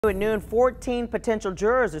At noon, 14 potential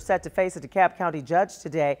jurors are set to face a DeKalb County judge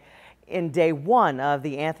today in day one of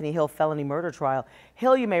the Anthony Hill felony murder trial.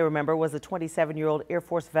 Hill, you may remember, was a 27-year-old Air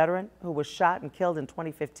Force veteran who was shot and killed in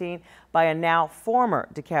 2015 by a now former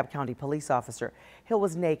DeKalb County police officer. Hill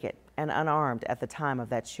was naked and unarmed at the time of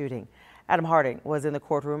that shooting. Adam Harding was in the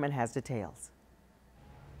courtroom and has details.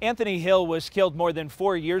 Anthony Hill was killed more than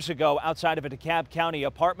 4 years ago outside of a DeKalb County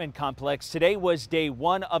apartment complex. Today was day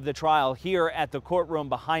one of the trial here at the courtroom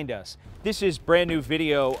behind us. This is brand new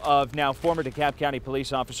video of now former DeKalb County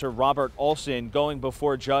police officer Robert Olson going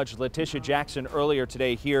before Judge Letitia Jackson earlier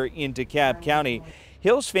today here in DeKalb County.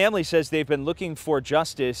 Hill's family says they've been looking for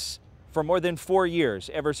justice for more than 4 years,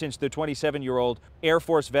 ever since the 27-year-old Air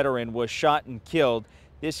Force veteran was shot and killed.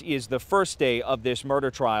 This is the first day of this murder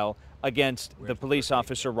trial against the police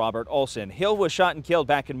officer Robert Olson. Hill was shot and killed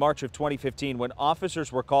back in March of 2015 when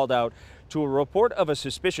officers were called out to a report of a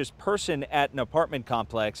suspicious person at an apartment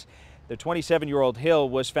complex. The 27-year-old Hill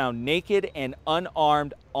was found naked and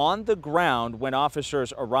unarmed on the ground when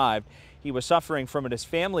officers arrived. He was suffering from what his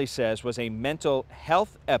family says was a mental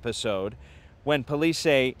health episode when police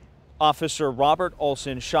say Officer Robert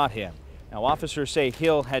Olson shot him. Now, officers say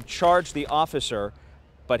Hill had charged the officer,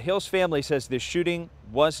 but Hill's family says this shooting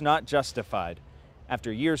was not justified.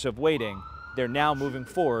 After years of waiting, they're now moving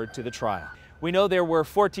forward to the trial. We know there were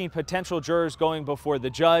 14 potential jurors going before the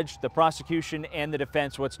judge, the prosecution, and the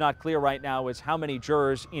defense. What's not clear right now is how many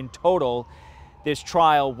jurors in total this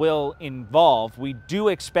trial will involve. We do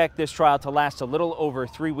expect this trial to last a little over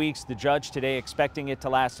 3 weeks. The judge today expecting it to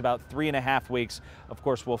last about 3.5 weeks. Of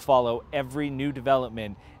course, we'll follow every new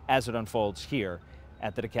development as it unfolds here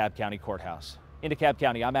at the DeKalb County Courthouse. In DeKalb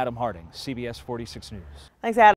County, I'm Adam Harding, CBS 46 News. Thanks, Adam.